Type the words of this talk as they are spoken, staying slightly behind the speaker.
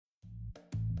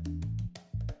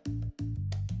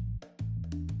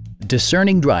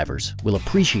Discerning drivers will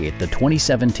appreciate the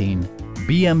 2017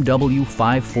 BMW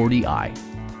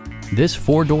 540i. This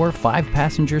four-door,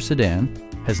 five-passenger sedan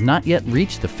has not yet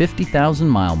reached the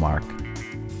 50,000-mile mark.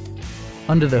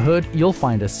 Under the hood, you'll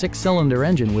find a six-cylinder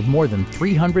engine with more than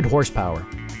 300 horsepower,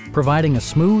 providing a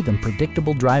smooth and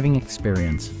predictable driving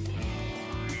experience.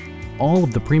 All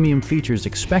of the premium features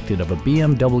expected of a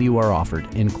BMW are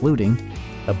offered, including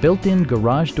a built-in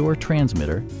garage door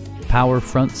transmitter, power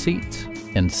front seats,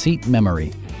 and seat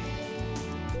memory.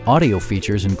 Audio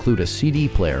features include a CD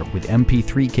player with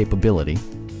MP3 capability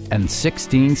and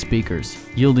 16 speakers,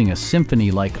 yielding a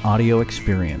symphony-like audio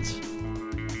experience.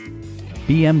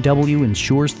 BMW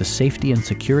ensures the safety and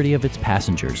security of its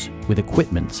passengers with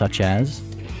equipment such as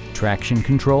traction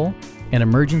control, an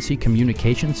emergency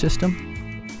communication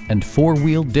system, and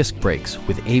four-wheel disc brakes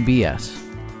with ABS.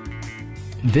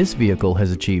 This vehicle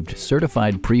has achieved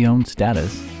certified pre-owned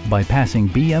status by passing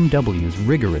BMW's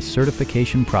rigorous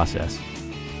certification process.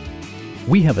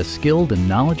 We have a skilled and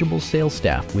knowledgeable sales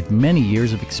staff with many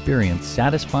years of experience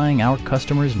satisfying our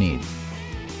customers' needs.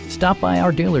 Stop by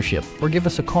our dealership or give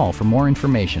us a call for more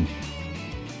information.